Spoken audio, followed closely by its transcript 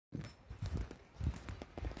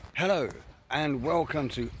Hello and welcome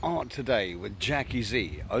to Art Today with Jackie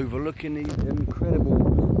Z, overlooking the incredible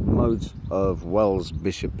moat of Wells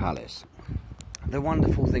Bishop Palace. The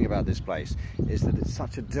wonderful thing about this place is that it's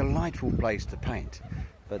such a delightful place to paint,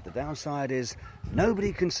 but the downside is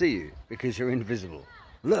nobody can see you because you're invisible.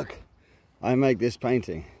 Look, I make this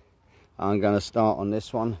painting. I'm going to start on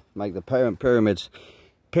this one, make the pyramids.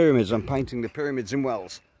 I'm painting the pyramids in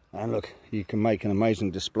Wells, and look, you can make an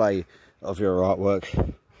amazing display of your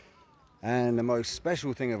artwork. And the most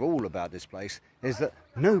special thing of all about this place is that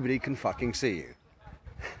nobody can fucking see you.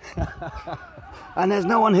 And there's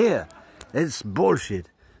no one here. It's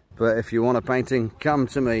bullshit. But if you want a painting, come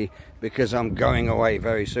to me, because I'm going away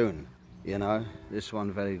very soon. You know, this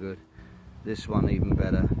one very good. This one even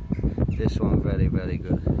better. This one very, very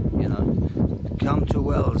good. You know, come to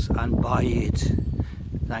Wells and buy it.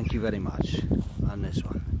 Thank you very much. And this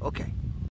one. Okay.